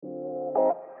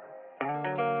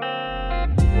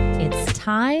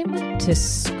time to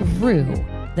screw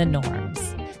the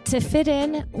norms. To fit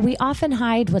in, we often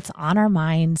hide what's on our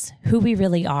minds, who we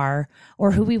really are, or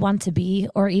who we want to be,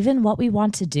 or even what we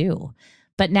want to do.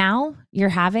 But now you're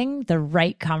having the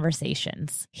right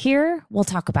conversations. Here, we'll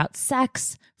talk about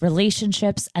sex,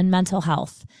 relationships, and mental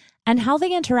health, and how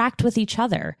they interact with each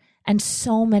other, and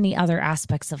so many other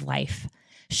aspects of life.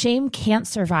 Shame can't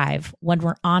survive when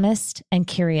we're honest and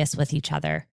curious with each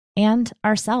other and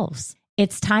ourselves.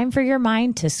 It's time for your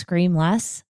mind to scream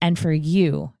less and for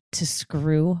you to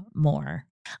screw more.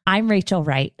 I'm Rachel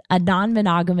Wright, a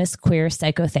non-monogamous queer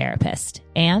psychotherapist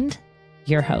and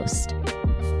your host.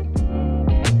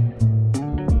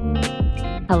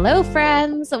 Hello,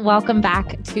 friends. Welcome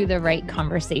back to The Right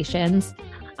Conversations.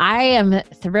 I am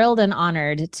thrilled and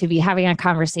honored to be having a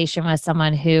conversation with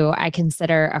someone who I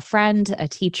consider a friend, a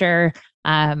teacher,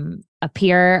 a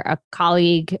peer, a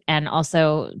colleague, and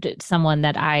also someone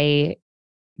that I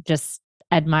just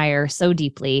admire so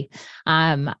deeply.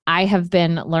 I have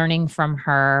been learning from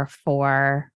her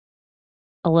for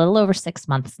a little over 6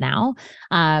 months now.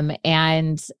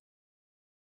 And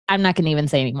I'm not going to even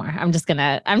say anymore. I'm just going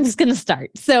to start.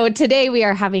 So today we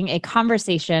are having a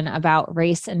conversation about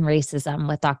race and racism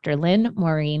with Dr. Lynne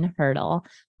Maureen Hurdle.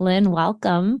 Lynne,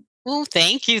 welcome. Oh,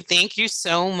 thank you. Thank you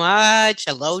so much.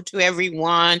 Hello to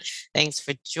everyone. Thanks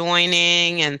for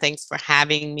joining and thanks for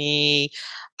having me.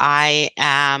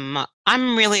 I'm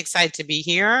really excited to be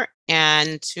here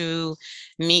and to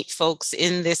meet folks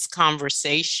in this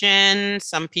conversation.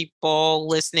 Some people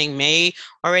listening may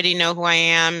already know who I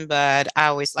am, but I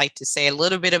always like to say a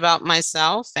little bit about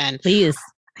myself. And Please.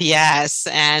 yes.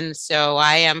 And so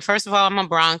first of all, I'm a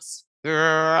Bronx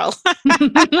girl.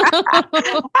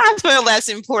 I feel that's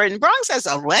important. Bronx has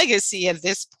a legacy at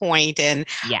this point, and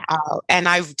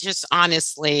I just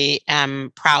honestly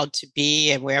am proud to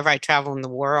be. And wherever I travel in the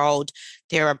world,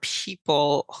 there are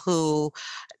people who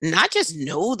not just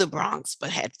know the Bronx,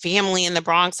 but had family in the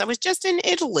Bronx. I was just in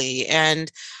Italy,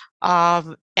 and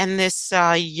this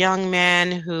young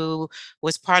man who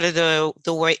was part of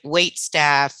the wait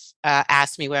staff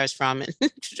asked me where I was from, and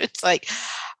it's like,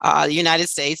 United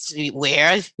States,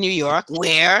 where? New York,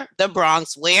 where? The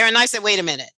Bronx, where? And I said, wait a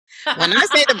minute. When I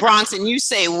say the Bronx and you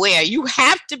say where, you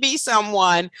have to be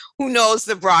someone who knows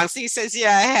the Bronx. He says,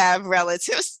 yeah, I have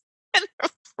relatives in the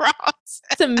Bronx.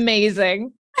 It's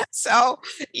amazing. So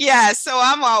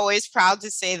I'm always proud to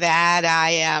say that.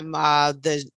 I am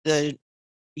the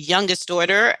youngest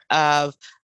daughter of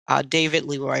David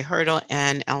Leroy Hurdle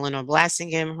and Eleanor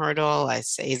Blassingham Hurdle. I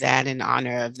say that in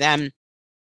honor of them.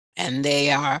 And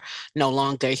they are no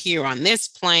longer here on this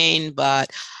plane,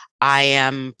 but I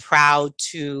am proud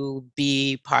to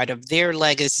be part of their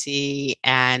legacy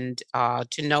and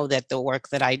to know that the work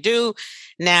that I do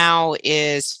now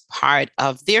is part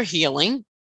of their healing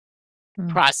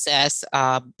process,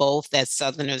 both as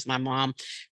Southerners, my mom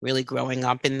really growing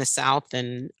up in the South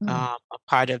and a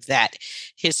part of that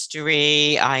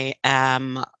history. I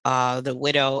am the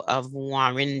widow of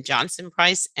Warren Johnson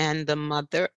Price and the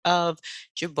mother of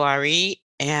Jabari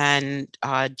and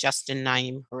Justin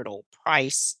Naim Hurdle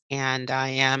Price. And I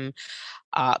am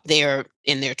they're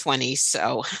in their 20s,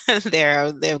 so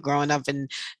they're growing up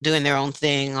and doing their own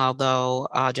thing, although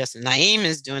Justin Naim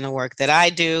is doing the work that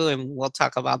I do, and we'll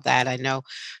talk about that, I know,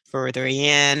 further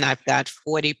in. I've got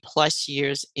 40 plus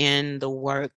years in the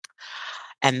work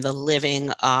and the living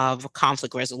of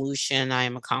conflict resolution. I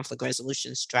am a conflict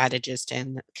resolution strategist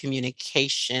and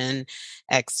communication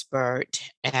expert.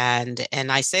 And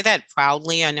I say that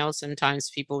proudly. I know sometimes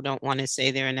people don't want to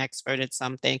say they're an expert at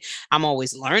something. I'm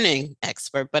always learning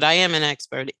expert, but I am an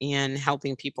expert in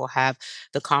helping people have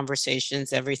the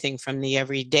conversations, everything from the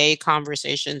everyday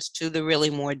conversations to the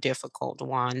really more difficult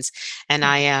ones. And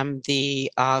I am the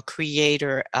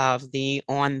creator of the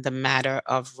On the Matter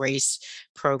of Race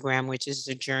program, which is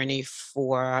it's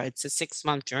a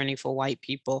 6-month journey for white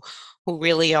people who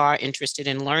really are interested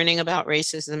in learning about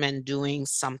racism and doing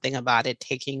something about it,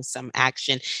 taking some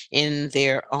action in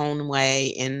their own way,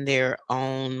 in their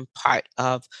own part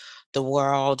of the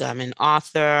world. I'm an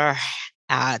author,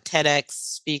 TEDx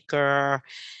speaker,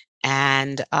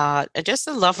 and just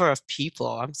a lover of people.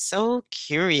 I'm so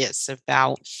curious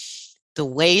about the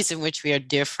ways in which we are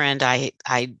different. I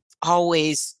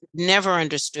always never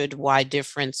understood why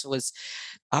difference was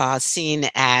seen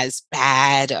as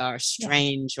bad or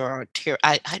strange or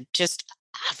I've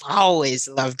always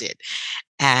loved it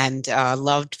and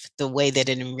loved the way that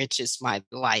it enriches my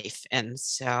life. And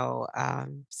so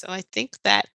I think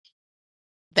that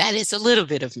is a little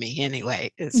bit of me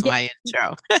anyway, is my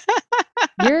intro.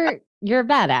 You're a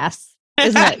badass.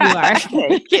 is what you are.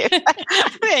 Thank you.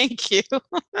 Thank you.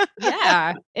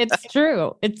 Yeah, it's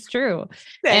true. It's true.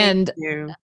 Thank And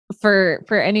you. for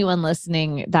anyone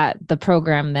listening, that the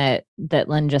program that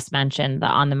Lynne just mentioned, the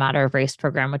On the Matter of Race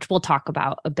program, which we'll talk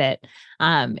about a bit,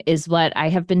 is what I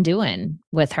have been doing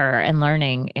with her and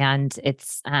learning. And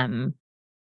it's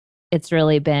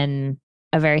really been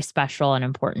a very special and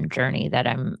important journey that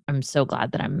I'm so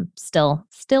glad that I'm still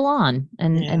on Yeah.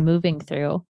 and moving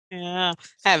through. Yeah,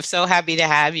 I'm so happy to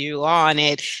have you on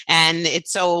it. And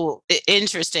it's so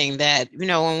interesting that,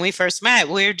 when we first met,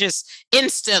 we're just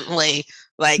instantly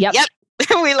like, Yep. yep,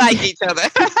 we like each other.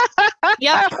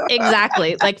 Yep,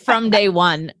 exactly. Like from day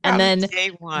one. And From then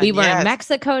day we one. were in Yes.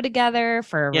 Mexico together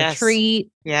for a Yes.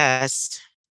 retreat, Yes.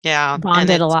 Yeah. And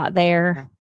bonded a lot there.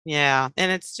 yeah.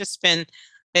 And it's been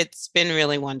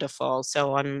really wonderful.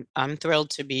 So I'm thrilled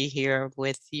to be here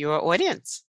with your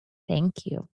audience. Thank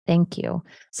you. Thank you.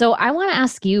 So I want to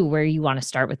ask you where you want to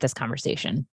start with this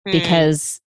conversation Hmm.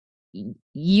 because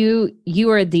you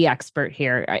are the expert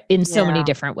here in so many Yeah.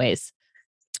 different ways.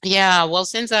 Yeah. Well,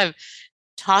 since I'm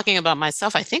talking about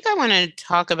myself, I think I want to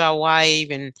talk about why I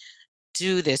even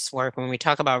do this work when we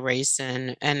talk about race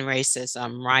and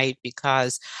racism, right?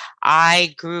 Because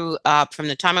I grew up from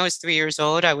the time I was 3 years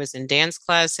old. I was in dance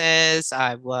classes.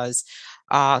 I was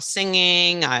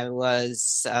singing. I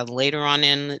was later on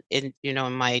in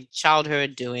my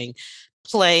childhood doing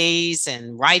plays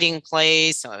and writing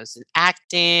plays. So I was in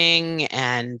acting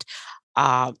and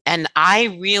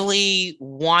I really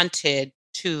wanted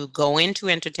to go into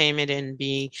entertainment and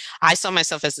I saw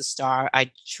myself as a star.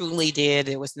 I truly did.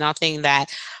 There was nothing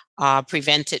that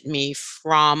prevented me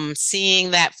from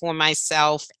seeing that for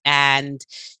myself. And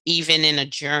even in a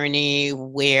journey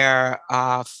where,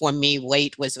 for me,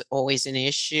 weight was always an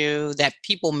issue that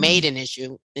people made Mm, an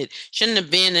issue. It shouldn't have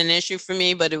been an issue for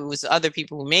me, but it was other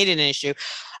people who made it an issue.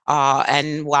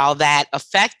 And while that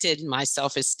affected my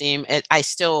self esteem, I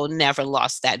still never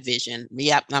lost that vision.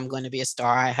 Yep, I'm going to be a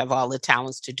star. I have all the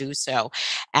talents to do so.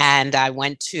 And I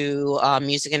went to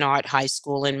music and art high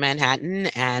school in Manhattan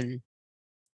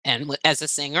as a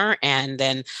singer, and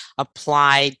then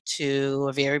applied to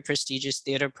a very prestigious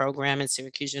theater program at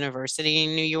Syracuse University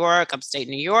in New York, upstate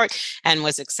New York, and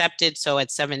was accepted. So at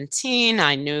 17,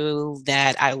 I knew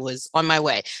that I was on my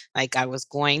way, like I was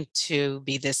going to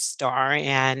be this star.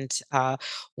 And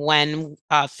from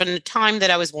the time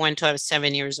that I was born until I was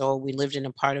 7 years old, we lived in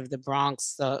a part of the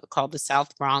Bronx called the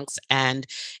South Bronx, and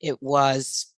it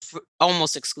was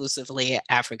almost exclusively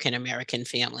African American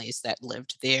families that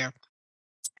lived there.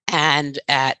 And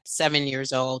at 7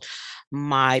 years old,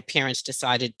 my parents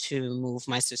decided to move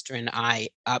my sister and I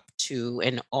up to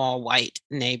an all white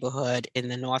neighborhood in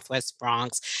the Northwest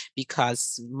Bronx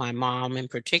because my mom, in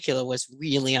particular, was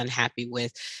really unhappy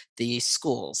with the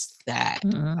schools that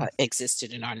mm,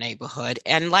 existed in our neighborhood.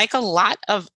 And like a lot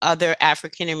of other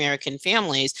African American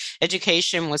families,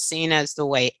 education was seen as the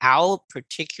way out,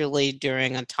 particularly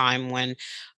during a time when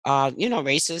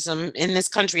racism in this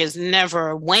country has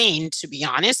never waned, to be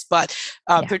honest, but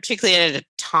yeah. particularly at a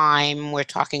time we're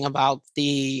talking about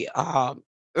the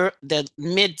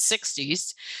mid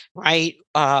 60s, right?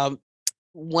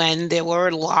 When there were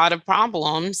a lot of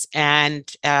problems.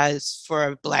 And as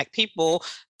for Black people,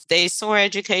 they saw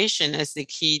education as the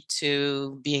key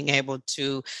to being able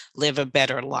to live a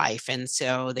better life. And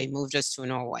so they moved us to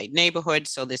an all white neighborhood.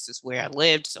 So this is where I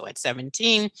lived. So at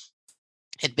 17,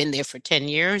 had been there for 10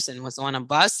 years and was on a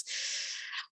bus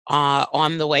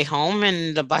on the way home.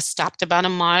 And the bus stopped about a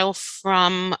mile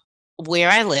from where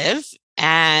I live.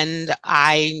 And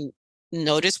I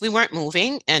noticed we weren't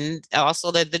moving, and also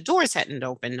that the doors hadn't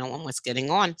opened. No one was getting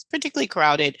on. It's a particularly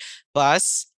crowded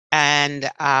bus. And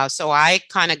so I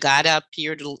kind of got up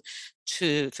here to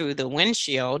through the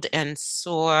windshield and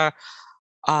saw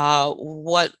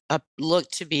what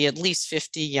looked to be at least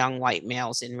 50 young white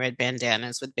males in red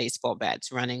bandanas with baseball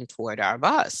bats running toward our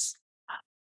bus.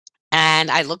 And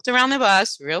I looked around the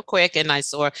bus real quick and I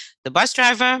saw the bus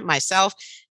driver, myself,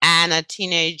 and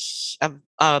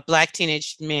a black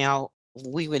teenage male.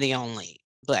 We were the only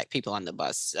black people on the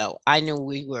bus. So I knew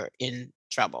we were in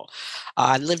trouble.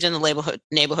 I lived in the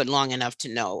neighborhood long enough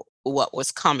to know what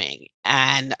was coming.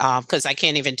 And because I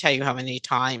can't even tell you how many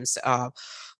times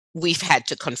we've had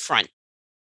to confront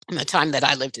in the time that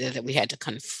I lived there, that we had to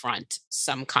confront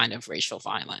some kind of racial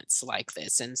violence like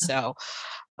this. And so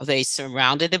they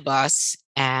surrounded the bus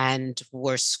and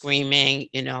were screaming,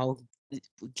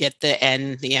 get the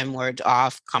N word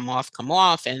off, come off, come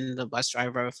off. And the bus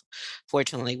driver,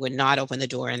 fortunately, would not open the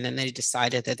door. And then they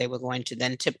decided that they were going to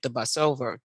then tip the bus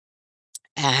over.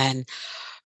 And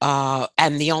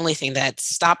and the only thing that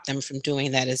stopped them from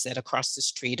doing that is that across the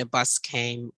street, a bus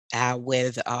came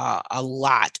with a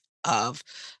lot of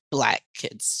Black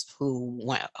kids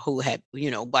who had,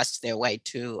 bused their way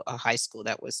to a high school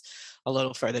that was a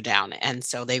little further down. And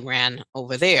so they ran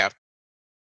over there.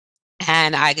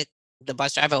 And the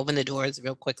bus driver opened the doors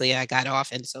real quickly. I got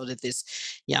off, and so did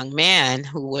this young man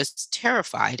who was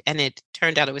terrified. And it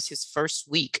turned out it was his first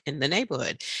week in the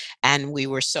neighborhood. And we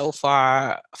were so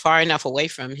far enough away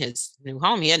from his new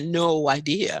home, he had no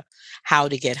idea how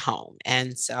to get home.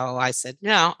 And so I said,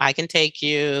 no, I can take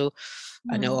you.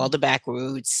 I know all the back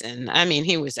routes. And I mean,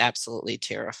 he was absolutely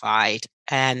terrified.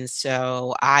 And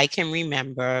so I can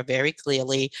remember very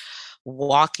clearly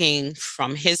walking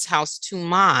from his house to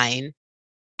mine,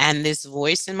 and this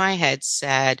voice in my head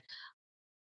said,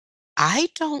 I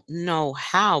don't know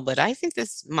how, but I think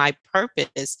my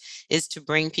purpose is to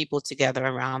bring people together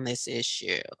around this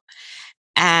issue.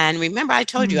 And remember, I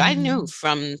told you, I knew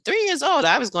from 3 years old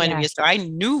I was going to be a star. I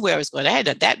knew where I was going. I had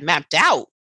that mapped out.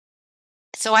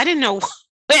 So I didn't know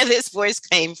where this voice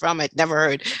came from. I'd never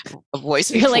heard a voice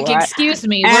before. You're like, excuse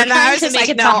me, and we're trying to make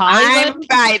it to Hollywood.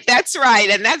 Right, that's right.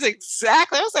 And that's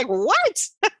exactly, I was like, what?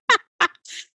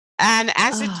 And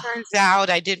as it turns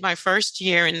out, I did my first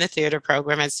year in the theater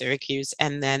program at Syracuse.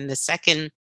 And then the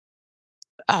second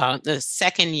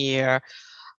year,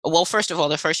 well, first of all,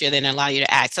 the first year they didn't allow you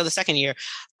to act. So the second year,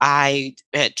 I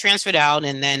had transferred out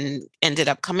and then ended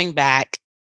up coming back.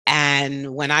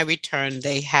 And when I returned,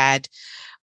 they had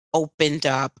opened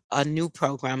up a new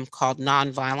program called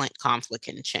Nonviolent Conflict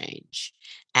and Change.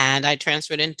 And I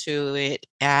transferred into it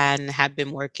and have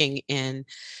been working in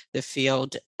the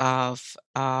field of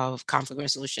conflict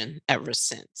resolution ever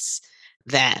since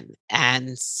then.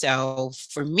 And so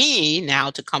for me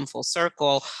now to come full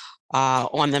circle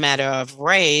on the matter of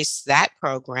race, that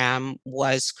program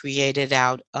was created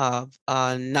out of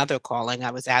another calling.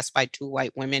 I was asked by two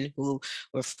white women who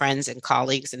were friends and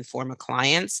colleagues and former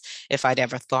clients if I'd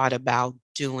ever thought about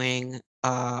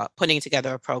putting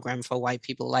together a program for white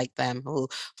people like them who,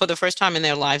 for the first time in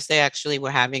their lives, they actually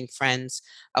were having friends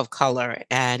of color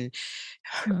and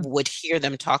would hear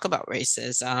them talk about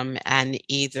racism and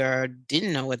either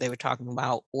didn't know what they were talking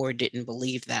about or didn't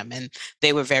believe them. And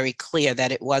they were very clear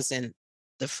that it wasn't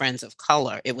the friends of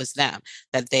color, it was them,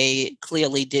 that they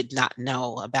clearly did not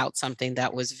know about something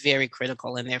that was very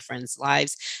critical in their friends'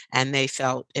 lives. And they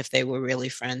felt if they were really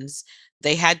friends,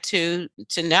 they had to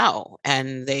know.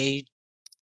 And they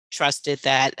trusted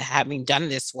that having done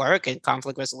this work in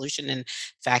conflict resolution, in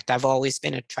fact, I've always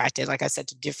been attracted, like I said,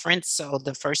 to difference. So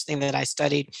the first thing that I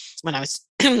studied when I was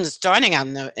starting out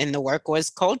in the work was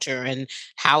culture and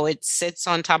how it sits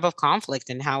on top of conflict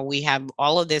and how we have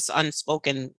all of this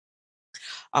unspoken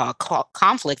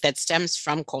conflict that stems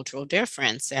from cultural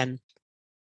difference. And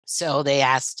so they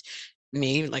asked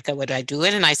me, like, would I do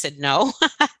it? And I said, no.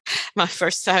 My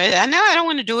first time, no, I don't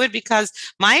want to do it because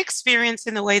my experience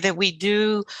in the way that we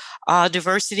do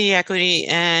diversity, equity,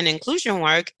 and inclusion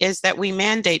work is that we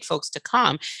mandate folks to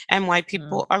come, and white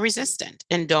people are resistant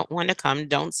and don't want to come,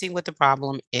 don't see what the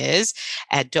problem is,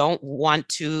 and don't want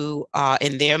to,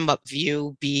 in their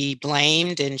view, be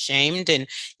blamed and shamed and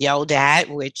yelled at,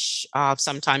 which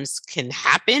sometimes can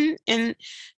happen in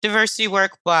diversity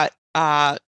work, but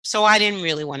so I didn't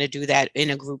really want to do that in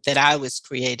a group that I was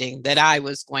creating, that I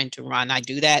was going to run. I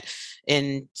do that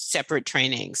in separate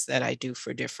trainings that I do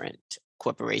for different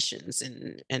corporations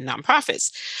and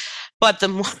nonprofits. But the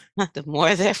more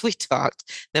that we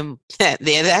talked,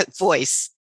 that voice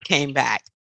came back.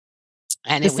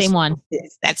 And it was same one.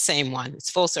 That same one. It's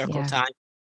full circle time.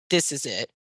 This is it.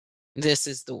 This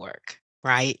is the work.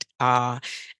 Right.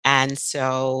 And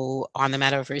so On the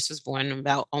Matter of Race was born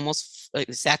about almost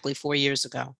exactly 4 years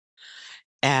ago.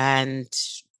 And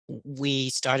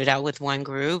we started out with one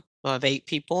group of 8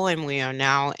 people, and we are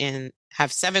now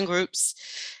have 7 groups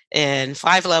in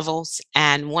 5 levels.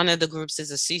 And one of the groups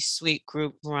is a C-suite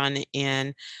group run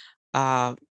in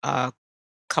a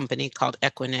company called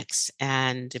Equinix,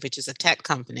 which is a tech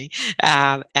company.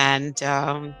 Here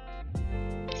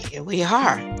we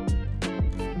are.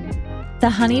 The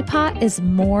Honey Pot is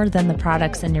more than the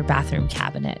products in your bathroom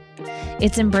cabinet.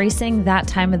 It's embracing that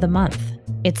time of the month.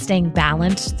 It's staying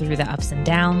balanced through the ups and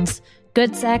downs,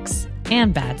 good sex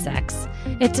and bad sex.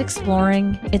 It's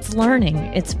exploring, it's learning,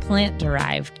 it's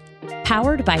plant-derived.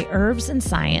 Powered by herbs and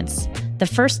science, the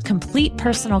first complete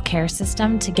personal care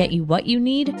system to get you what you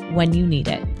need when you need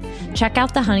it. Check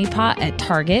out the Honey Pot at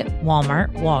Target,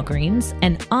 Walmart, Walgreens,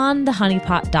 and on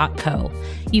thehoneypot.co.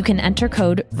 You can enter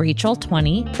code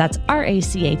Rachel20, that's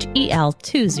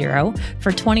RACHEL20,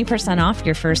 for 20% off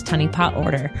your first Honey Pot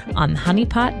order on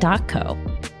thehoneypot.co.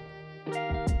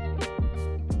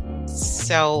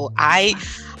 so I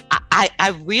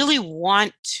really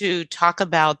want to talk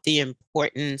about the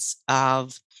importance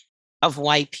of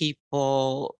white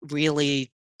people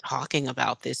really talking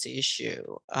about this issue.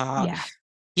 Yeah.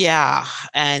 Yeah,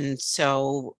 and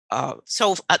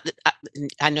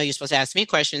I know you're supposed to ask me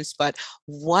questions, but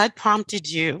what prompted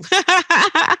you?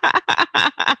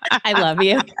 I love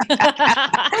you.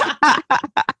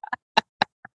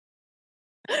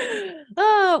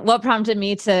 Oh, what prompted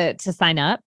me to sign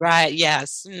up? Right,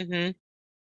 yes. Hmm.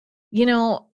 You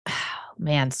know,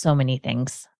 man, so many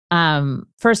things.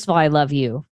 First of all, I love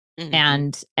you. Hmm.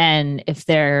 And if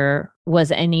there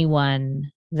was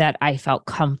anyone that I felt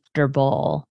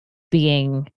comfortable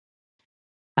being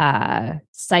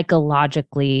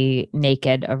psychologically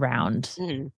naked around,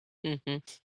 Hmm. Hmm.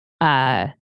 uh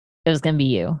it was going to be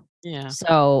you. Yeah.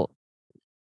 So,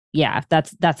 yeah,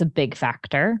 that's a big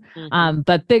factor. Hmm.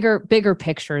 But bigger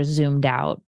picture zoomed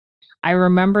out. I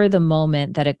remember the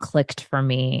moment that it clicked for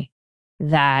me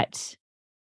that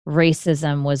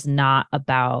racism was not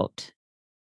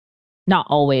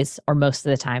always or most of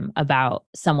the time about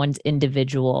someone's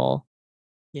individual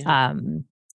Yeah. um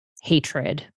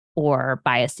hatred or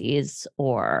biases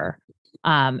or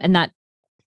and that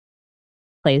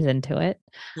plays into it.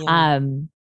 Yeah. Um,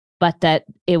 but that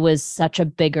it was such a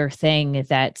bigger thing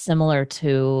that, similar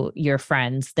to your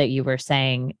friends that you were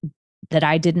saying, that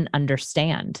I didn't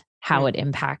understand how it Mm.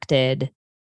 impacted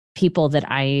people that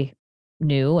I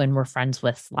knew and were friends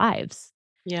with lives.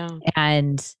 Yeah.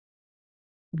 And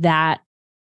that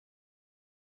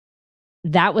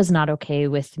that was not okay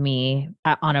with me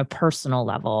on a personal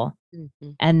level.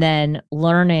 Hmm. And then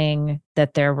learning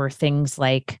that there were things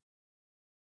like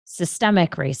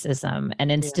systemic racism and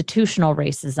Yeah. institutional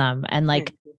racism, and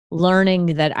like Mhm. learning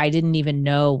that I didn't even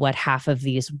know what half of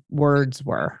these words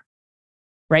were,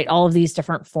 right? All of these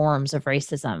different forms of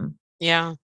racism.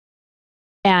 Yeah.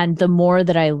 And the more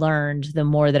that I learned, the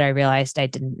more that I realized I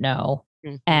didn't know.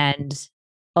 Hmm. And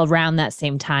around that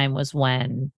same time was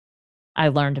when I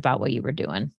learned about what you were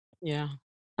doing. Yeah.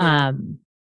 Yeah. Um,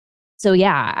 so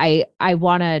yeah, I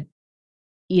want to,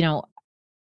 you know,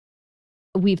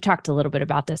 we've talked a little bit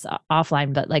about this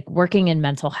offline, but like working in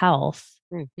mental health,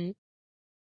 Hmm.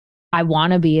 I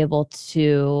want to be able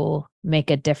to make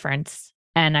a difference.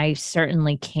 And I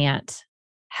certainly can't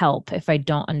help if I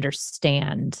don't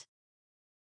understand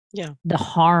Yeah. the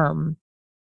harm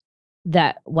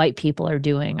that white people are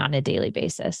doing on a daily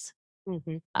basis. Hmm.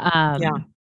 Yeah.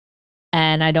 Um,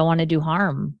 and I don't want to do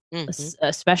harm, Hmm.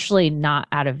 especially not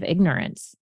out of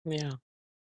ignorance. Yeah.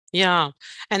 Yeah,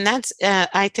 and that's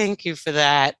I thank you for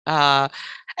that.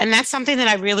 And that's something that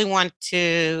I really want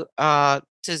to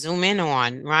zoom in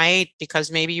on, right?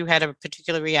 Because maybe you had a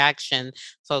particular reaction,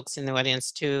 folks in the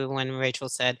audience too, when Rachel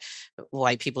said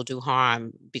white people do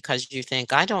harm, because you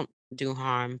think I don't do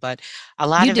harm, but a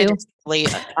lot You of it do. is really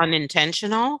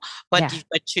unintentional, Yeah.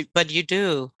 but you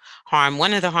do harm.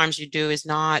 One of the harms you do is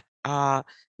not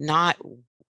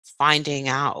finding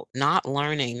out, not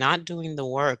learning, not doing the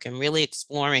work, and really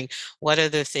exploring what are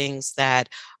the things that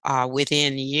are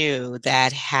within you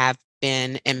that have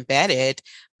been embedded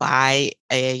by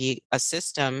a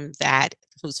system that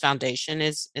whose foundation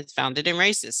is founded in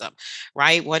racism,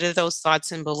 right? What are those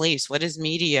thoughts and beliefs? What does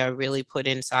media really put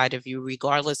inside of you,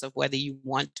 regardless of whether you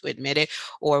want to admit it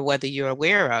or whether you're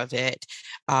aware of it?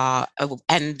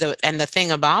 And the thing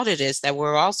about it is that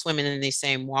we're all swimming in these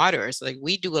same waters. Like,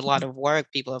 we do a lot of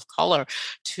work, people of color,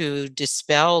 to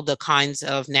dispel the kinds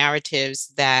of narratives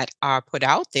that are put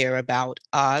out there about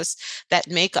us that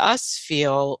make us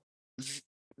feel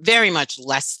very much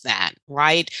less than,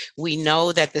 right? We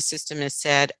know that the system is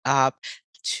set up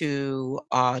to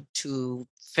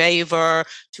favor,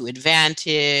 to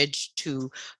advantage, to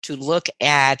look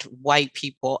at white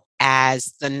people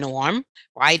as the norm,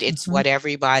 right? It's Mhm. what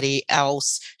everybody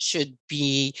else should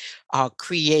be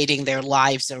creating their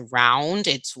lives around.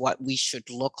 It's what we should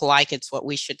look like. It's what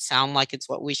we should sound like. It's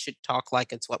what we should talk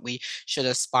like. It's what we should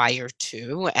aspire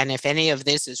to. And if any of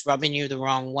this is rubbing you the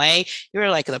wrong way, you're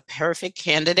like the perfect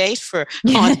candidate for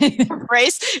on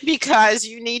race, because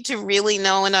you need to really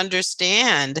know and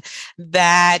understand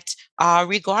that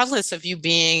regardless of you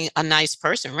being a nice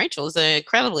person, Rachel is an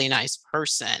incredibly nice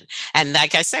person. And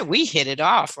like I said, we hit it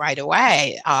off right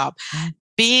away. Yeah.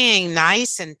 Being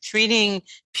nice and treating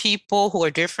people who are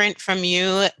different from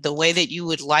you the way that you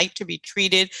would like to be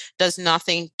treated does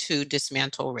nothing to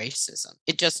dismantle racism.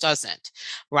 It just doesn't,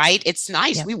 right? It's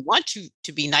nice. Yep. We want you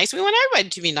to be nice. We want everybody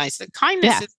to be nice. The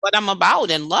kindness Yeah. is what I'm about,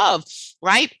 and love,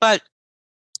 right? But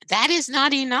that is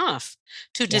not enough.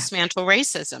 to Yeah. dismantle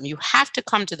racism. You have to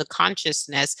come to the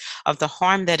consciousness of the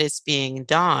harm that is being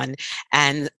done,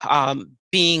 and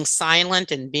being silent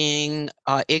and being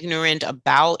ignorant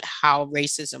about how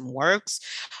racism works,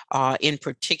 in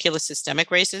particular systemic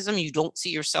racism. You don't see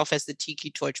yourself as the tiki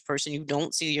torch person. You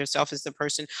don't see yourself as the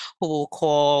person who will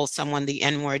call someone the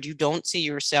N-word. You don't see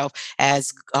yourself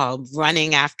as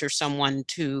running after someone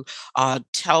to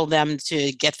tell them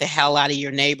to get the hell out of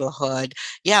your neighborhood.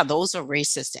 Yeah, those are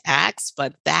racist acts,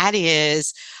 but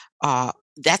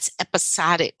that's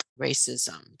episodic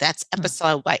racism. That's Mm.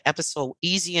 episode by episode,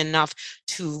 easy enough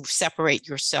to separate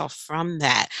yourself from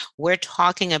that. We're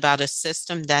talking about a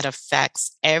system that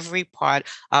affects every part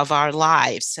of our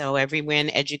lives. So everywhere in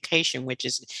education, which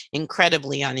is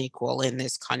incredibly unequal in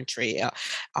this country,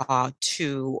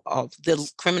 to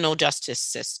the criminal justice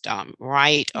system,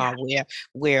 right? Yeah.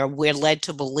 Where we're led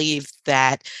to believe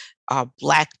that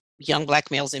young Black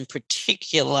males in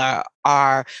particular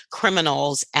are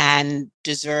criminals and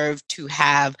deserve to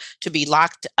be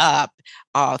locked up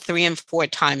 3 and 4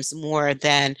 times more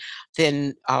than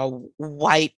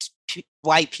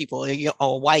white people, or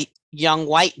young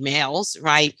white males,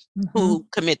 right, Mm-hmm. who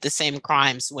commit the same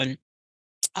crimes.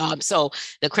 So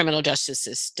the criminal justice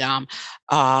system,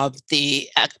 the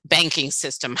banking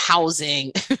system,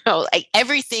 housing, like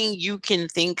everything you can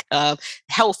think of,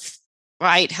 health,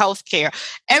 right, healthcare,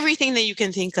 everything that you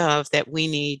can think of that we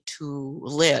need to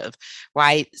live,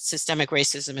 right? Systemic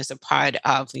racism is a part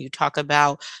of. You talk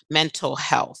about mental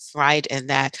health, right, and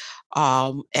that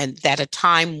a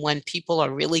time when people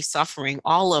are really suffering,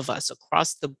 all of us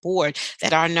across the board,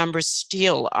 that our numbers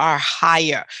still are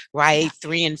higher, Yeah. right?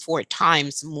 3 and 4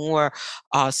 times more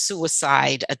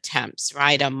suicide attempts,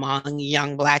 right, among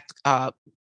young Black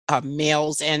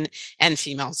males and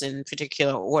females in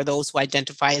particular, or those who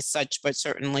identify as such, but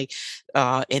certainly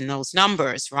in those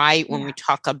numbers, right? When Yeah. we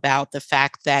talk about the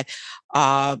fact that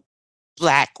uh,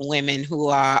 Black women who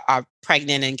are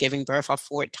pregnant and giving birth are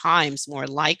 4 times more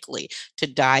likely to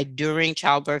die during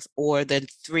childbirth or the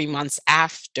 3 months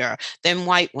after than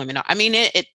white women are. I mean,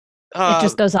 It uh,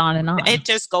 just goes on and on. it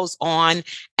just goes on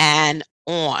and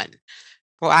on,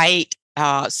 right?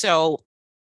 So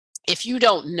if you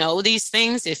don't know these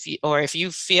things, if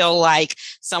you feel like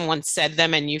someone said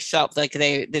them and you felt like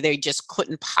they just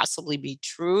couldn't possibly be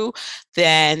true,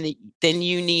 then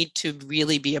you need to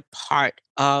really be a part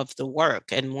of the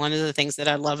work. And one of the things that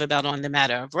I love about On the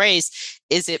Matter of Race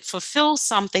is it fulfills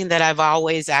something that I've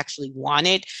always actually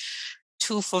wanted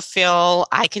to fulfill.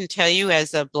 I can tell you,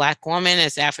 as a Black woman,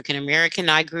 as African American,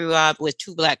 I grew up with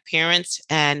 2 Black parents,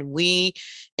 and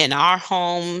in our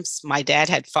homes, my dad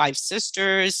had 5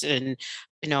 sisters, and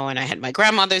I had my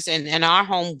grandmothers, and in our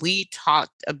home, we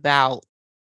talked about,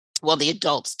 well, the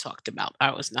adults talked about.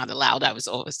 I was not allowed. I was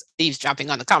always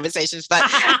eavesdropping on the conversations, but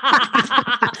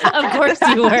Of course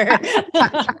you were.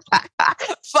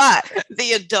 but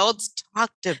the adults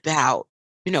talked about,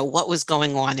 what was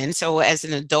going on. And so as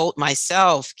an adult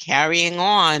myself, carrying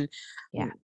on, Yeah.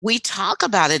 we talk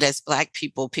about it as Black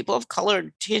people. People of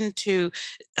color tend to,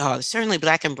 certainly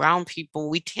Black and brown people,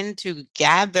 we tend to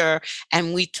gather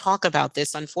and we talk about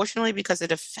this, unfortunately, because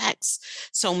it affects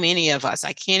so many of us.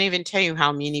 I can't even tell you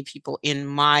how many people in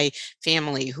my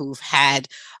family who've had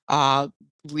uh,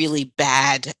 really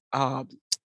bad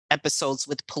episodes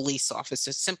with police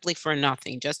officers simply for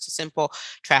nothing, just a simple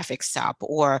traffic stop,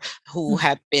 or who Mm.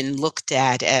 have been looked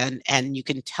at, and you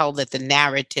can tell that the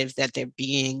narrative that they're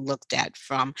being looked at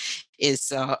from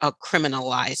is a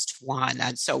criminalized one.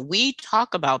 And so we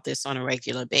talk about this on a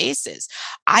regular basis.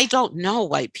 I don't know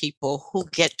white people who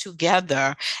get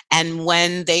together, and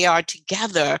when they are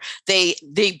together, they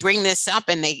bring this up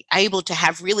and they are able to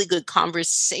have really good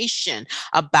conversation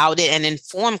about it, and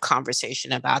informed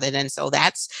conversation about it. And so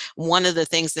that's one of the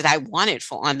things that I wanted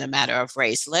for On the Matter of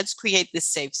Race. Let's create this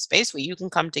safe space where you can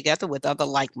come together with other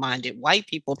like-minded white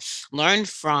people, learn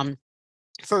from,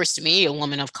 first me, a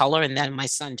woman of color, and then my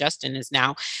son Justin is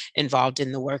now involved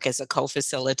in the work as a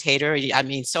co-facilitator. I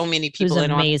mean, so many Who's people in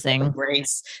On amazing.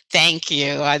 Race. Thank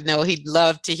you. I know he'd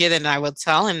love to hear that, and I will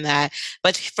tell him that.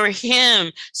 But for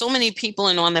him, so many people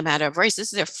in On the Matter of Race,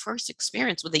 this is their first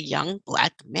experience with a young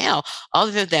Black male,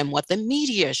 other than what the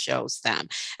media shows them.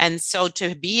 And so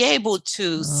to be able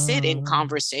to sit in Mm.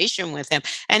 conversation with him,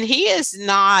 and he is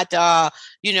not,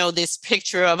 this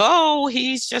picture of, oh,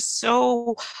 he's just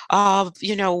so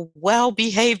well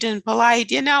behaved and polite.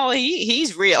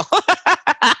 He's real.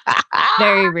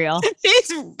 Very real.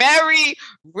 He's very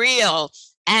real.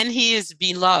 And he is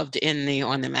beloved in the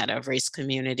On the Matter of Race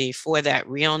community for that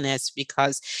realness,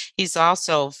 because he's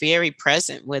also very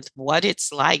present with what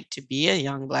it's like to be a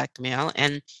young Black male.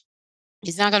 And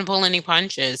He's not going to pull any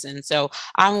punches. And so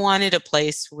I wanted a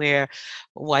place where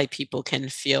white people can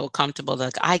feel comfortable.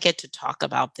 Like I get to talk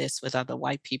about this with other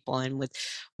white people and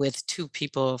with two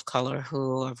people of color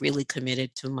who are really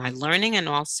committed to my learning, and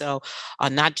also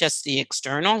not just the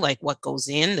external, like what goes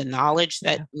in, the knowledge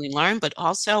that Yeah. we learn, but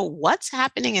also what's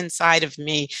happening inside of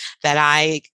me that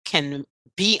I can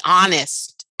be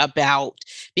honest about,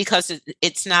 because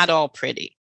it's not all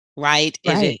pretty, right?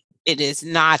 Right. It is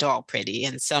not all pretty.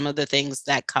 And some of the things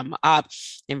that come up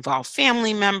involve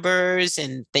family members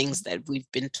and things that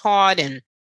we've been taught.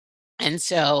 And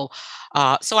so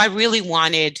I really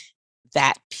wanted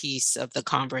that piece of the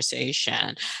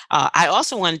conversation. I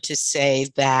also wanted to say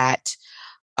that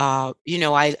I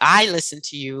listen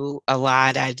to you a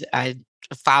lot. I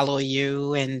follow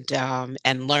you and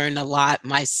learn a lot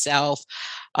myself.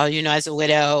 As a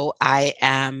widow, I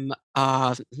am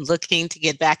looking to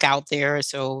get back out there.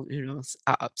 So,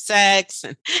 sex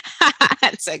and,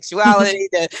 and sexuality.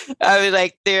 I mean,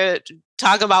 like they're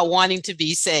talk about wanting to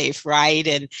be safe, right?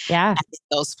 And Yeah.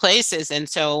 those places. And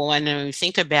so when I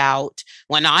think about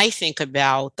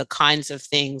the kinds of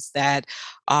things that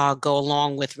go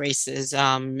along with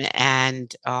racism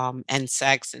and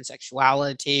sex and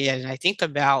sexuality, and I think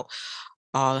about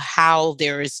how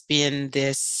there has been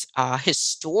this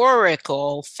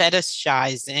historical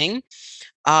fetishizing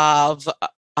of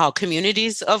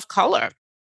communities of color.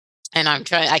 And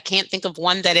I can't think of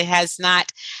one that it has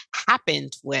not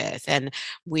happened with. And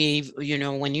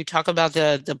when you talk about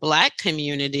the Black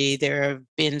community, there have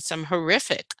been some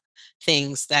horrific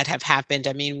things that have happened.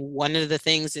 I mean, one of the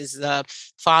things is the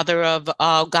father of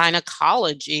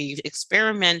gynecology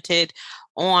experimented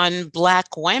on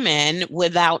Black women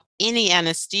without any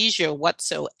anesthesia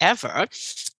whatsoever.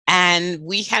 And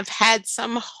we have had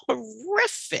some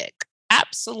horrific,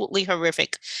 absolutely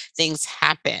horrific things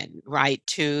happen, right,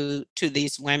 to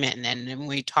these women. And then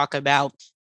we talk about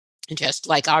just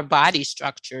like our body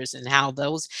structures and how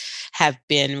those have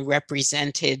been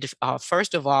represented,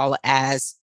 first of all,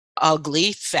 as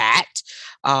ugly, fat,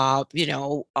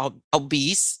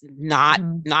 obese,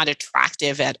 Mm. not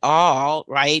attractive at all,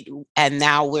 right? And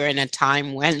now we're in a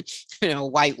time when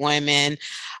white women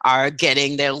are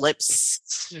getting their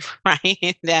lips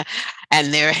right,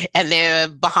 and their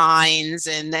behinds,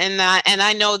 and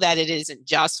I know that it isn't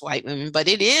just white women, but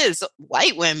it is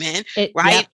white women,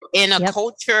 right? Yep. In a Yep.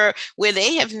 culture where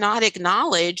they have not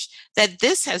acknowledged that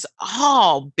this has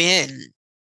all been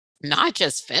not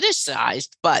just fetishized,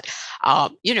 but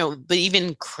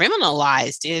even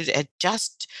criminalized. It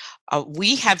just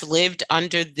we have lived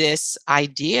under this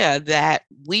idea that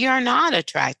we are not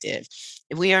attractive.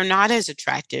 We are not as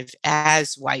attractive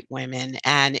as white women,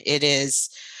 and it is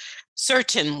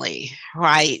certainly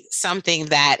right something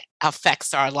that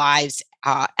affects our lives,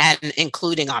 and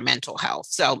including our mental health.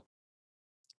 So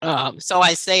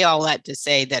I say all that to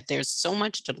say that there's so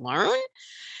much to learn,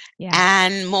 Yeah.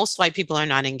 and most white people are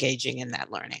not engaging in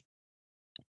that learning.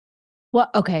 Well,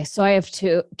 okay. So I have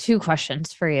two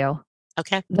questions for you.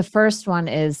 Okay. The first one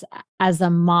is, as a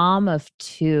mom of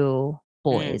two Mm.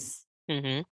 boys,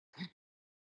 Mhm.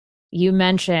 you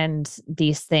mentioned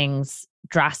these things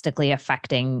drastically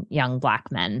affecting young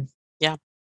Black men. Yeah.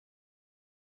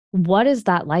 What is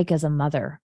that like as a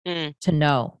mother Mm. to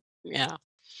know? Yeah.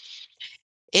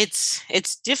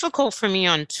 It's difficult for me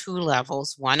on two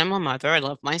levels. One, I'm a mother. I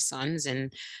love my sons,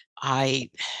 and I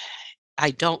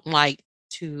I don't like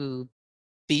to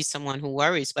be someone who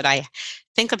worries, but I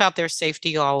think about their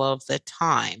safety all of the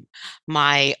time.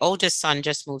 My oldest son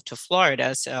just moved to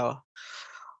Florida, so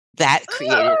that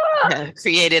created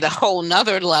created a whole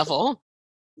nother level,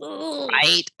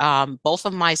 right? Both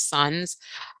of my sons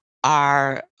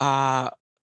are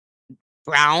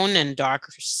brown and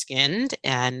darker skinned.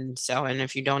 And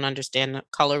if you don't understand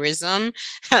colorism,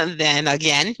 then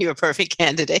again, you're a perfect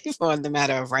candidate for the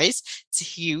matter of race. It's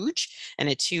huge, and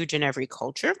it's huge in every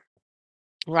culture.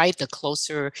 Right, the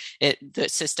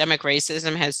systemic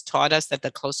racism has taught us that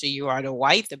the closer you are to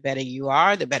white, the better you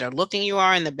are, the better looking you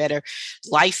are, and the better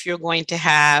life you're going to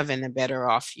have, and the better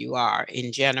off you are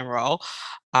in general.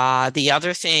 The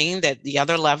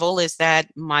other level is that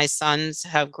my sons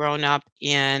have grown up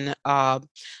in a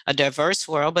diverse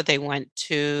world, but they went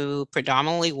to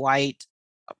predominantly white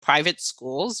private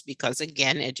schools because,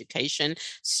 again, education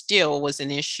still was an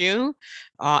issue,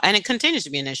 and it continues to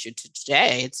be an issue to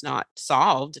today. It's not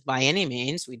solved by any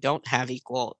means. We don't have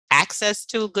equal access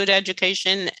to good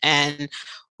education and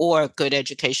or good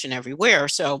education everywhere.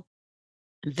 So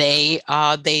they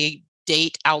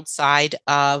date outside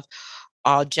of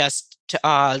just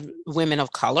women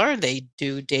of color. They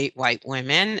do date white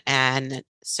women, and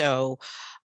so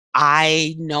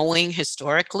I knowing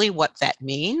historically what that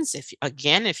means, if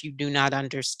you do not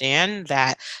understand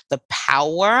that the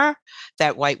power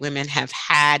that white women have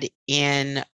had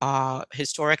in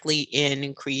historically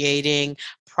in creating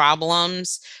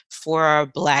problems for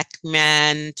Black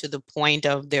men to the point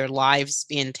of their lives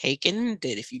being taken.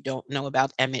 That if you don't know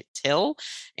about Emmett Till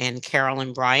and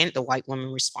Carolyn Bryant, the white woman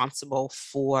responsible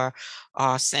for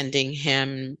sending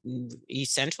him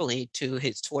essentially to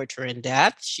his torture and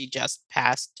death, she just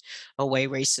passed away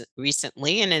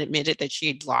recently and admitted that she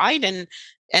had lied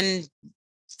and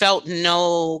felt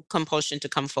no compulsion to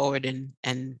come forward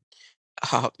and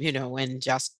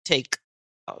just take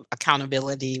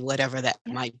accountability, whatever that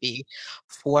Yeah. might be,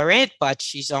 for it. But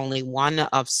she's only one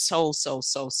of so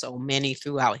many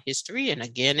throughout history. And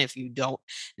again, if you don't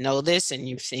know this and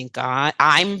you think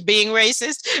I'm being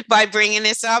racist by bringing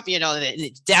this up,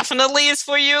 it definitely is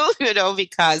for you,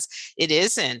 because it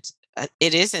isn't.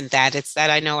 It isn't that. It's that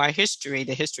I know our history,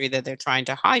 the history that they're trying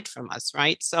to hide from us,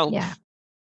 right? So Yeah.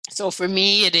 so for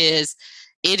me, it is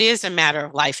a matter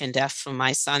of life and death for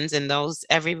my sons and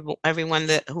everyone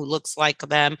who looks like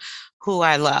them, who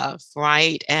I love,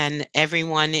 right? And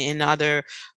everyone in other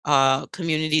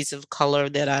communities of color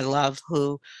that I love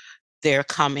who they're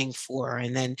coming for.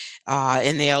 And then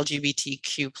in the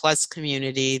LGBTQ plus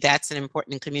community, that's an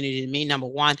important community to me. Number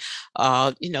one,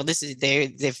 this is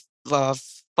they've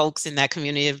folks in that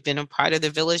community have been a part of the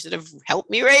village that have helped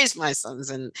me raise my sons,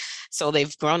 and so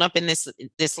they've grown up in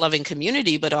this loving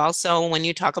community. But also, when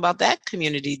you talk about that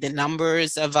community, the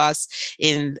numbers of us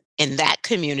in that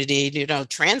community,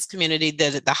 trans community,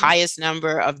 the highest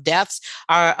number of deaths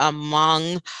are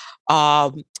among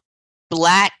um,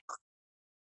 Black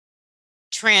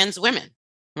trans women,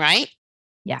 right?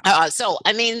 Yeah. So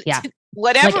I mean, Yeah. Like,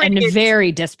 whatever it and is,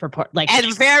 very disproportionate. Like,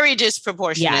 and very yeah.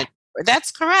 disproportionate.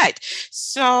 That's correct.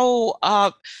 So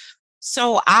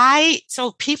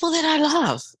people that I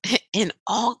love in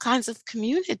all kinds of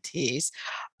communities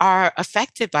are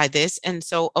affected by this. And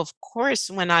so, of course,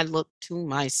 when I look to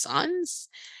my sons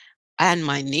and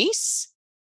my niece,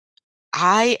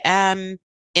 I am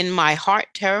in my heart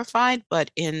terrified, but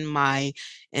in my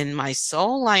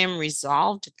soul, I am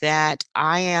resolved that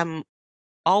I am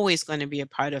always going to be a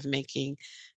part of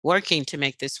working to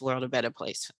make this world a better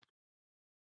place.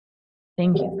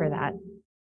 Thank you for that.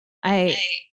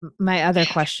 My other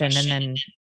question, and then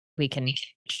we can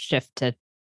shift to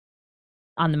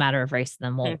on the matter of race, and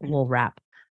then we'll Mhm. we'll wrap.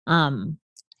 Um,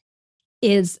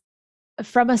 is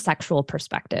from a sexual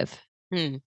perspective,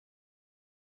 Hmm.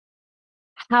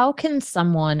 how can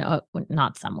someone,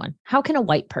 not someone, how can a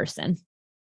white person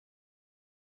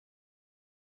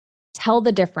tell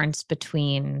the difference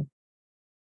between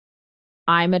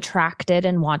I'm attracted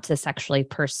and want to sexually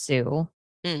pursue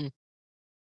Hmm.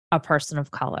 a person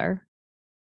of color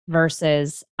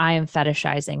versus I am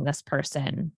fetishizing this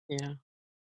person? Yeah.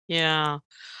 Yeah.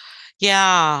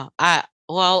 Yeah.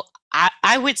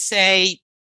 I would say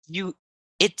you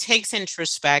it takes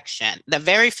introspection. The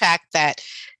very fact that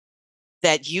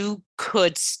you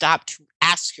could stop to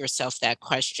ask yourself that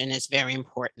question is very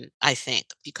important, I think,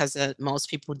 because most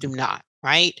people do not,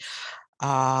 right?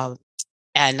 Uh,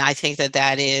 and I think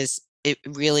that is it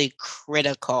really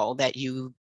critical that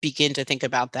you begin to think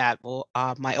about that. Well,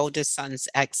 my oldest son's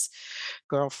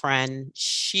ex-girlfriend,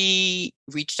 she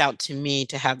reached out to me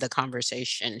to have the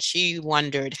conversation. She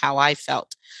wondered how I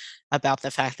felt about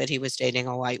the fact that he was dating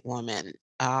a white woman.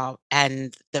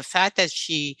 And the fact that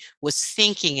she was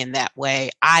thinking in that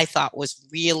way, I thought was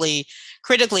really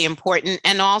critically important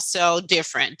and also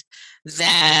different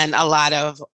than a lot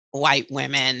of white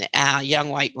women, young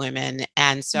white women.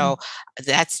 And Mm. so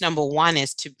that's number one,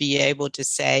 is to be able to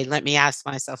say, let me ask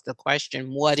myself the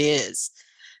question, what is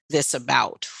this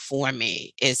about for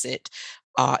me? Is it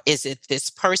this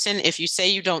person? If you say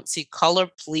you don't see color,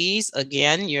 please,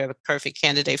 again, you're a perfect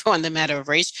candidate for on the matter of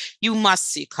race. You must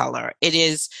see color. It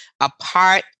is a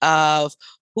part of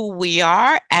who we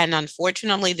are. And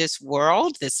unfortunately, this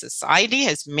world, this society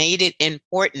has made it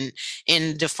important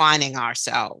in defining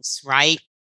ourselves, right?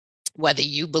 Whether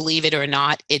you believe it or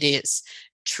not, it is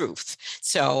truth.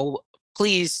 So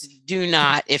please do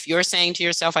not, if you're saying to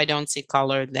yourself, I don't see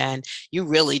color, then you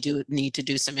really do need to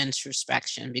do some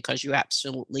introspection, because you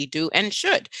absolutely do and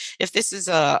should. If this is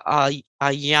a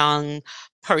young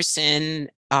person,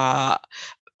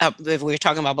 if we're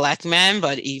talking about Black men,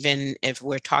 but even if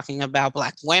we're talking about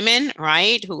Black women,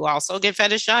 right, who also get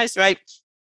fetishized, right?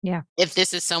 Yeah. If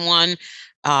this is someone,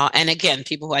 and again,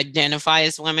 people who identify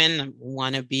as women,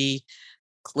 want to be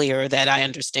clear that I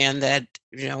understand that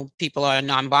people are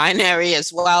non-binary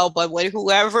as well, but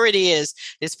whoever it is,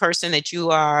 this person that you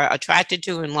are attracted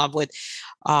to, in love with,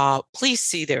 please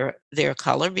see their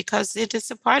color, because it is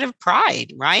a part of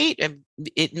pride, right? And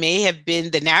it may have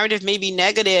been, the narrative may be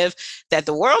negative that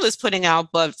the world is putting out,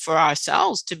 but for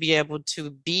ourselves to be able to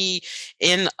be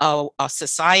in a Mm.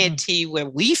 society where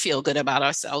we feel good about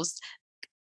ourselves,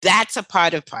 that's a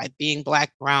part of pride, being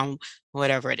Black, brown,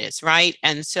 whatever it is, right?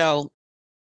 And so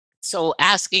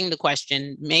asking the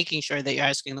question, making sure that you're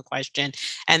asking the question,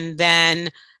 and then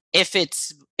if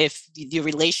your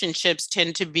relationships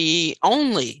tend to be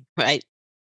only, right,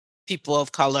 people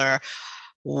of color,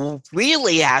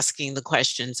 really asking the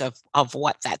questions of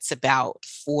what that's about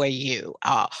for you.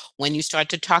 When you start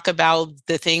to talk about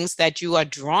the things that you are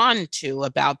drawn to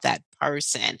about that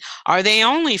person, are they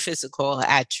only physical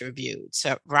attributes,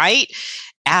 right?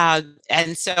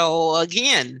 And so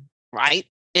again, right?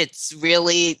 It's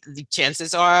really, the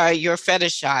chances are you're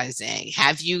fetishizing.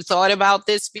 Have you thought about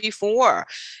this before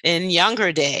in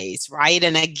younger days, right?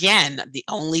 And again, the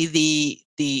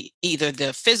either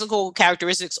the physical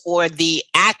characteristics or the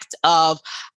act of,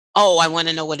 oh, I want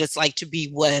to know what it's like to be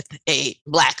with a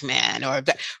Black man, or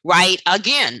right?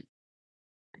 Again,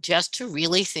 just to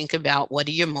really think about what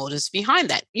are your motives behind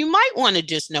that. You might want to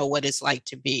just know what it's like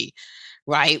to be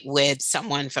right with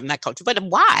someone from that culture, but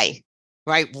why?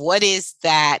 Right? What is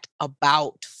that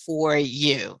about for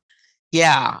you?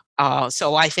 Yeah.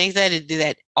 So I think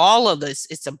that all of this,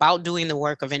 it's about doing the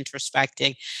work of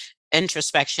introspection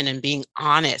and being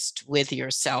honest with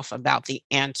yourself about the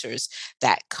answers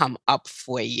that come up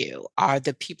for you. Are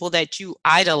the people that you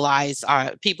idolize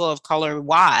are people of color?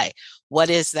 Why? What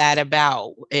is that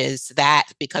about? Is that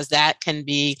because that can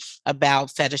be about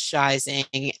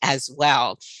fetishizing as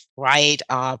well, right?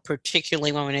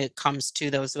 Particularly when it comes to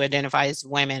those who identify as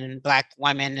women and Black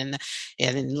women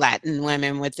and Latin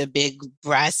women with the big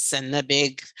breasts and the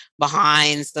big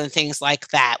behinds and things like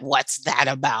that. What's that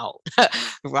about?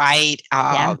 Right?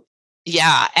 Yeah.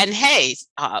 Yeah. And hey,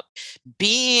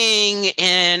 being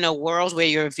in a world where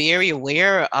you're very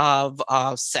aware of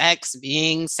sex,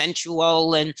 being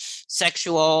sensual and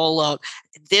sexual,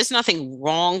 there's nothing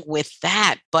wrong with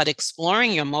that. But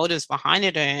exploring your motives behind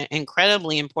it are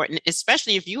incredibly important,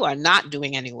 especially if you are not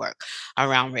doing any work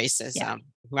around Yeah. racism,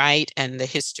 right? And the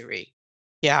history.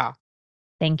 Yeah.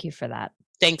 Thank you for that.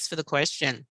 Thanks for the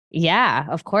question. Yeah,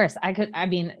 of course. I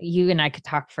mean, you and I could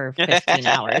talk for 15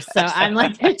 hours. So I'm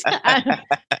like,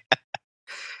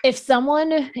 if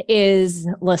someone is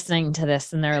listening to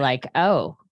this and they're like,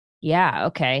 oh, yeah,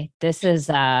 okay, this is,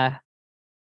 I,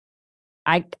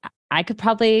 I I could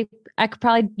probably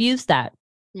use that.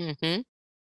 Hmm.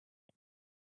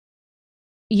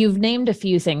 You've named a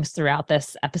few things throughout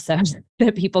this episode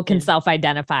that people can Yeah.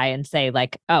 self-identify and say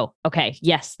like, oh, okay,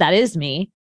 yes, that is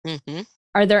me. Hmm.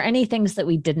 Are there any things that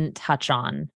we didn't touch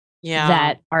on Yeah.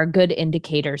 that are good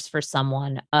indicators for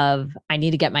someone of, I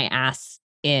need to get my ass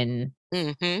in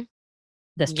Hmm.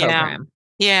 this Yeah. program?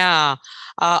 Yeah.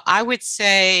 I would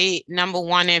say number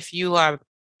one, if you are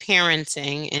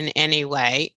parenting in any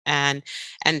way, and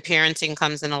parenting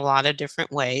comes in a lot of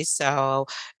different ways. So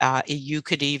you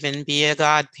could even be a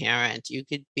godparent. You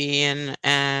could be an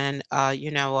aunt,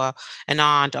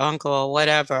 uncle,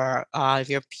 whatever. If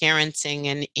you're parenting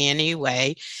in any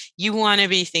way, you want to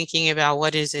be thinking about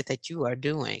what is it that you are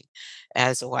doing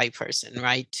as a white person,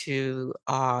 right? To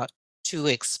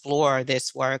explore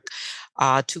this work,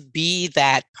 to be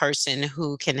that person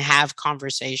who can have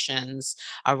conversations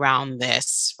around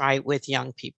this, right, with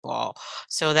young people.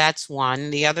 So that's one.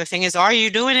 The other thing is, are you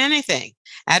doing anything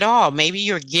at all? Maybe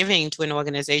you're giving to an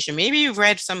organization. Maybe you've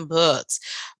read some books,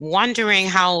 wondering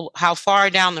how far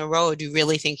down the road you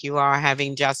really think you are,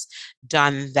 having just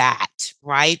done that,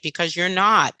 right? Because you're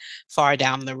not far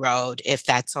down the road if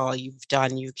that's all you've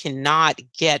done. You cannot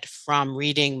get from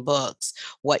reading books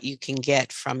what you can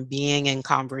get from being in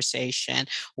conversation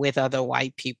with other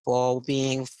white people,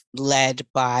 being led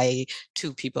by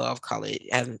two people of color.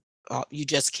 And you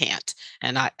just can't.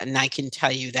 And I can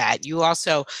tell you that. You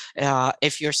also,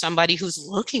 if you're somebody who's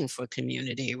looking for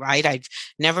community, right? I've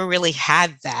never really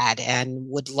had that, and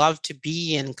would love to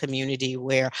be in community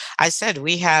where I said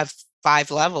we have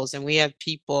 5 levels, and we have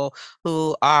people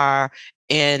who are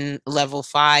in level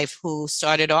 5 who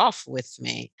started off with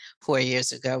me 4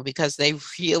 years ago, because they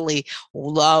really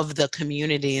love the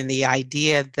community and the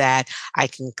idea that I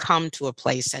can come to a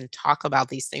place and talk about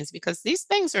these things, because these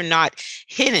things are not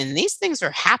hidden. These things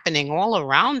are happening all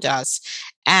around us.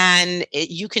 And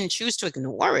you can choose to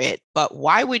ignore it, but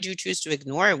why would you choose to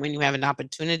ignore it when you have an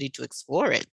opportunity to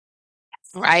explore it?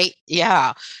 Right?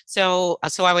 Yeah. So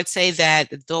I would say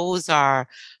that those are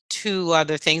to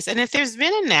other things. And if there's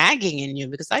been a nagging in you,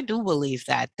 because I do believe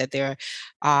that there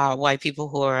are white people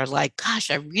who are like, gosh,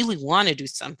 I really want to do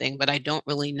something, but I don't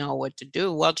really know what to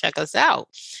do. Well, check us out,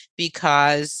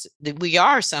 because we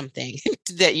are something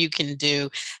that you can do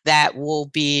that will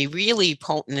be really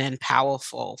potent and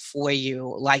powerful for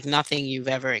you, like nothing you've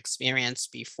ever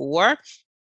experienced before.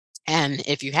 And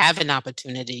if you have an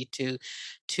opportunity to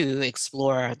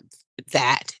explore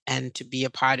that and to be a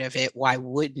part of it, why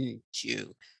wouldn't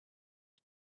you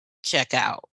check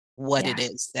out what it Yeah.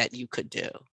 is that you could do?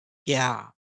 Yeah.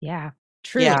 Yeah.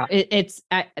 True. Yeah. It's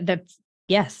that's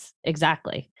yes,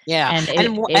 exactly. Yeah. And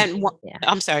it yeah.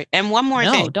 I'm sorry. And one more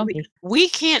No, thing. don't be. We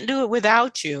can't do it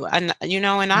without you. And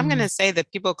and I'm going Mm, to say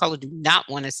that people of color do not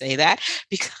want to say that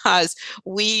because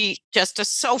we just are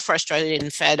so frustrated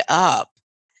and fed up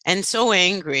and so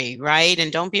angry, right?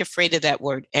 And don't be afraid of that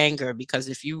word anger, because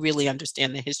if you really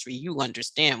understand the history, you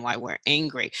understand why we're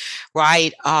angry,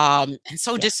 right? And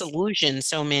so yes. disillusioned,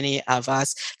 so many of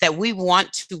us, that we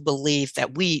want to believe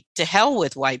that to hell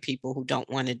with white people who don't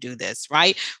want to do this,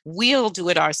 right? We'll do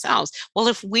it ourselves. Well,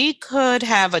 if we could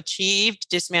have achieved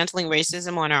dismantling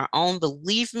racism on our own,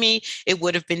 believe me, it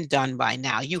would have been done by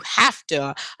now. You have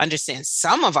to understand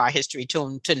some of our history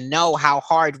to know how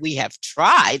hard we have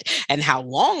tried and how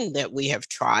long that we have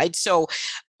tried. So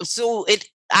it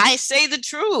I say the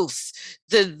truth.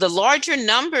 The larger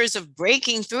numbers of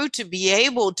breaking through to be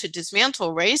able to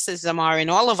dismantle racism are in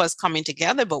all of us coming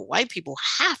together, but white people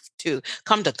have to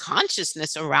come to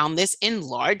consciousness around this in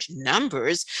large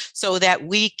numbers so that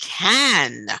we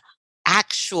can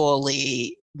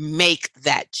actually make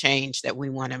that change that we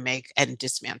want to make and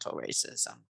dismantle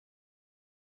racism.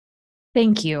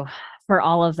 Thank you for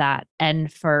all of that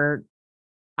and for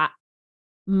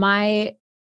my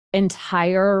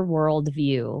entire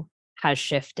worldview has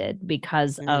shifted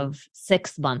because Mm. of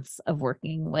 6 months of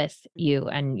working with you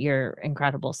and your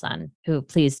incredible son, who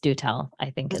please do tell, I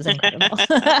think is incredible.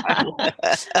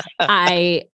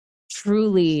 I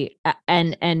truly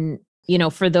and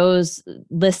for those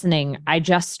listening, I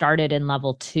just started in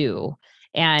level 2,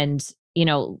 and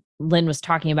Lynne was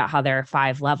talking about how there are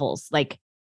 5 levels. Like,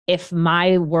 if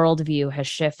my worldview has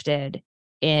shifted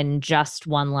in just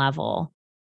one level,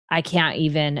 I can't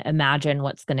even imagine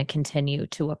what's going to continue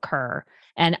to occur.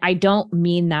 And I don't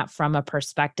mean that from a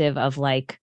perspective of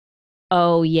like,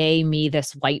 oh, yay, me,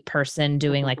 this white person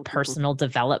doing like personal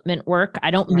development work.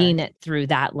 I don't Right. mean it through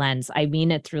that lens. I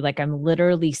mean it through like I'm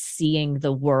literally seeing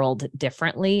the world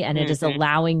differently, and it is Hmm.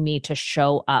 allowing me to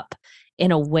show up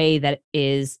in a way that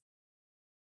is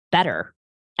better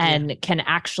Yeah. and can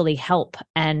actually help.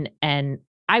 And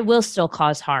I will still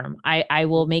cause harm. I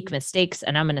will make Mhm. mistakes,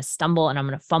 and I'm going to stumble, and I'm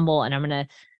going to fumble, and I'm going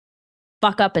to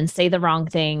fuck up and say the wrong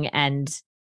thing and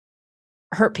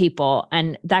hurt people.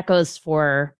 And that goes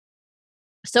for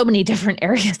so many different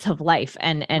areas of life,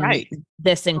 and Right.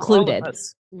 this For all of included.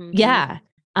 us. Hmm. Yeah.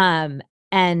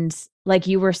 And like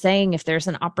you were saying, if there's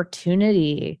an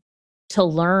opportunity to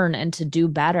learn and to do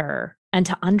better and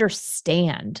to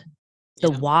understand the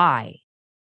Yeah. why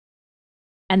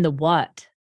and the what,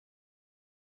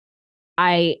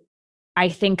 I I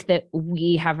think that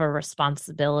we have a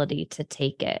responsibility to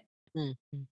take it. Mhm.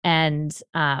 And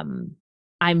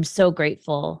I'm so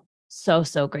grateful, so,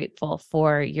 so grateful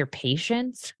for your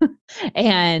patience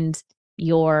and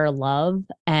your love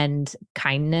and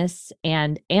kindness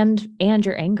and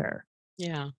your anger.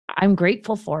 Yeah. I'm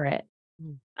grateful for it.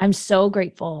 Mm. I'm so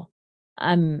grateful.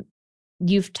 Um,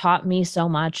 you've taught me so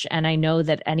much, and I know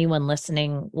that anyone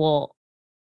listening will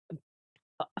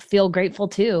feel grateful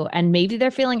too. And maybe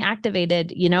they're feeling activated.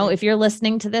 Mm. If you're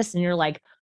listening to this and you're like,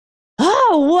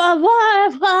 oh,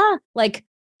 what? Like,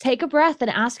 take a breath and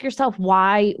ask yourself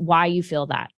why you feel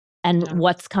that and Yeah.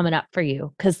 what's coming up for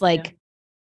you. Because, Yeah. like,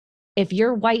 if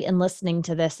you're white and listening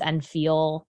to this and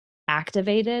feel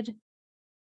activated,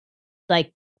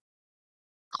 like,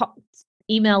 call,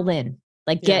 email Lynn,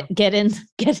 like, Yeah. get in,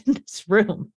 get in this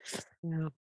room. Yeah.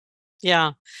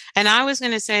 Yeah. And I was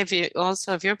going to say, if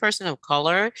you're a person of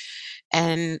color,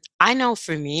 and I know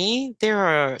for me, there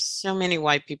are so many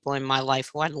white people in my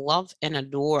life who I love and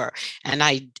adore.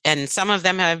 And some of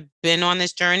them have been on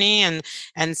this journey,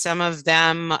 and some of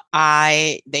them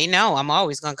they know I'm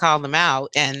always going to call them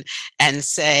out and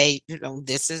say,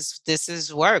 this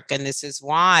is work and this is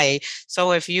why.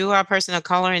 So if you are a person of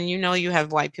color and you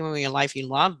have white people in your life you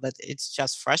love, but it's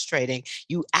just frustrating,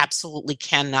 you absolutely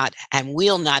cannot and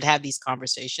will not have these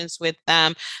conversations with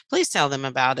them. Please tell them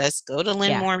about us. Go to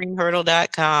Yeah.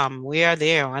 LynneMaureenHurdle.com. We are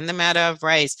there on the matter of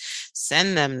race.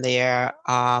 Send them there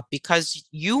because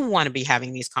you want to be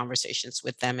having these conversations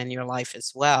with them in your life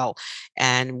as well.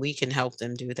 And we can help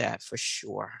them do that for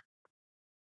sure.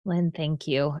 Lynn, thank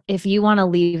you. If you want to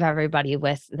leave everybody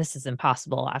with, this is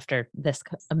impossible after this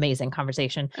amazing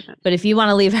conversation, but if you want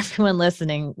to leave everyone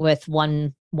listening with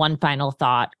one final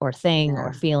thought or thing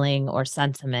or feeling or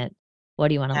sentiment, what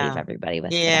do you want to leave everybody with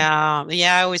today? Yeah,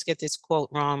 I always get this quote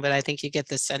wrong, but I think you get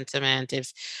the sentiment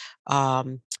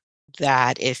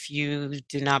that if you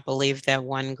do not believe that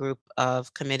one group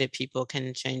of committed people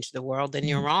can change the world, then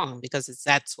you're wrong, because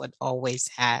that's what always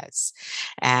has.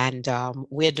 And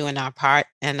we're doing our part,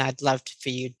 and I'd love for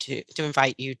you to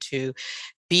invite you to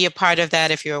be a part of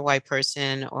that if you're a white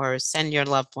person, or send your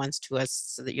loved ones to us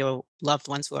so that your loved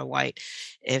ones who are white,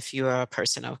 if you're a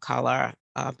person of color,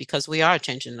 because we are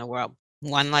changing the world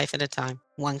one life at a time,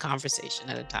 one conversation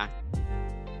at a time.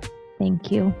 Thank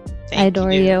you. I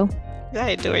adore you.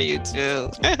 I adore you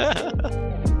too.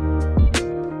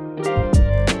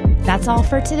 That's all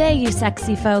for today, you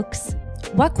sexy folks.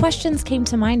 What questions came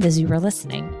to mind as you were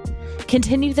listening?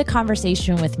 Continue the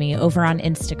conversation with me over on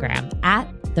Instagram at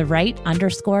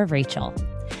 @the_right_Rachel.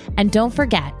 And don't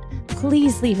forget,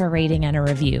 please leave a rating and a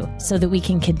review so that we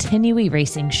can continue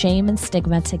erasing shame and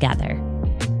stigma together.